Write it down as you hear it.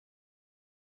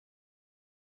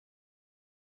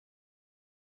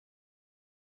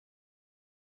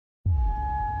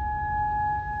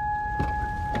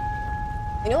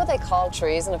You know what they call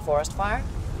trees in a forest fire?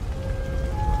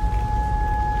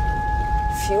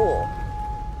 Fuel.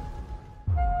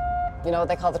 You know what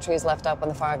they call the trees left up when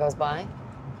the fire goes by?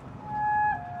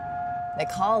 They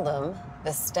call them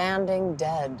the standing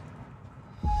dead.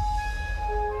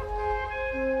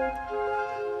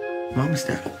 Mom, is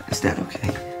Dad okay?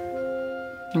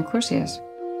 Of course he is.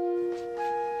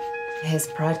 His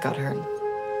pride got hurt.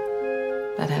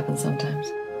 That happens sometimes.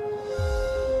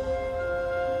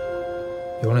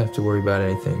 You don't have to worry about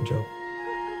anything, Joe.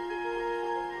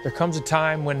 There comes a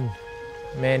time when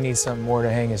a man needs something more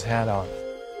to hang his hat on.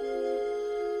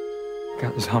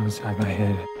 Got this hum inside my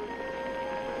head.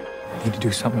 I need to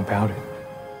do something about it.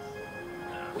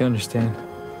 You understand?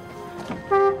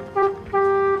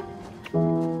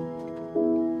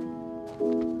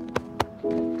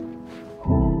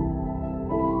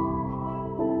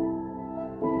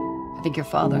 I think your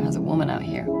father has a woman out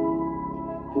here.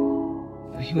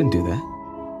 He wouldn't do that.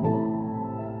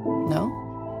 No?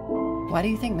 Why do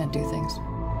you think men do things?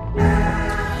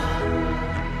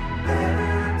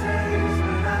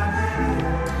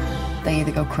 They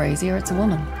either go crazy or it's a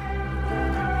woman.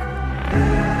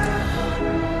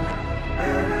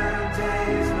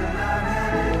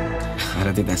 I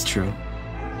don't think that's true.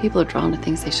 People are drawn to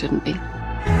things they shouldn't be.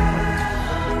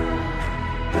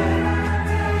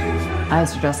 I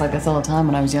used to dress like this all the time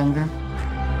when I was younger.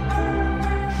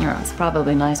 You know, it's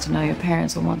probably nice to know your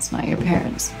parents were once not your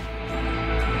parents.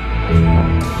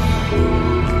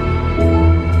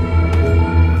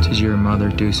 Did your mother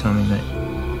do something that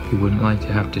you wouldn't like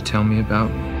to have to tell me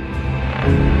about?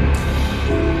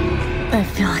 I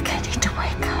feel like I need to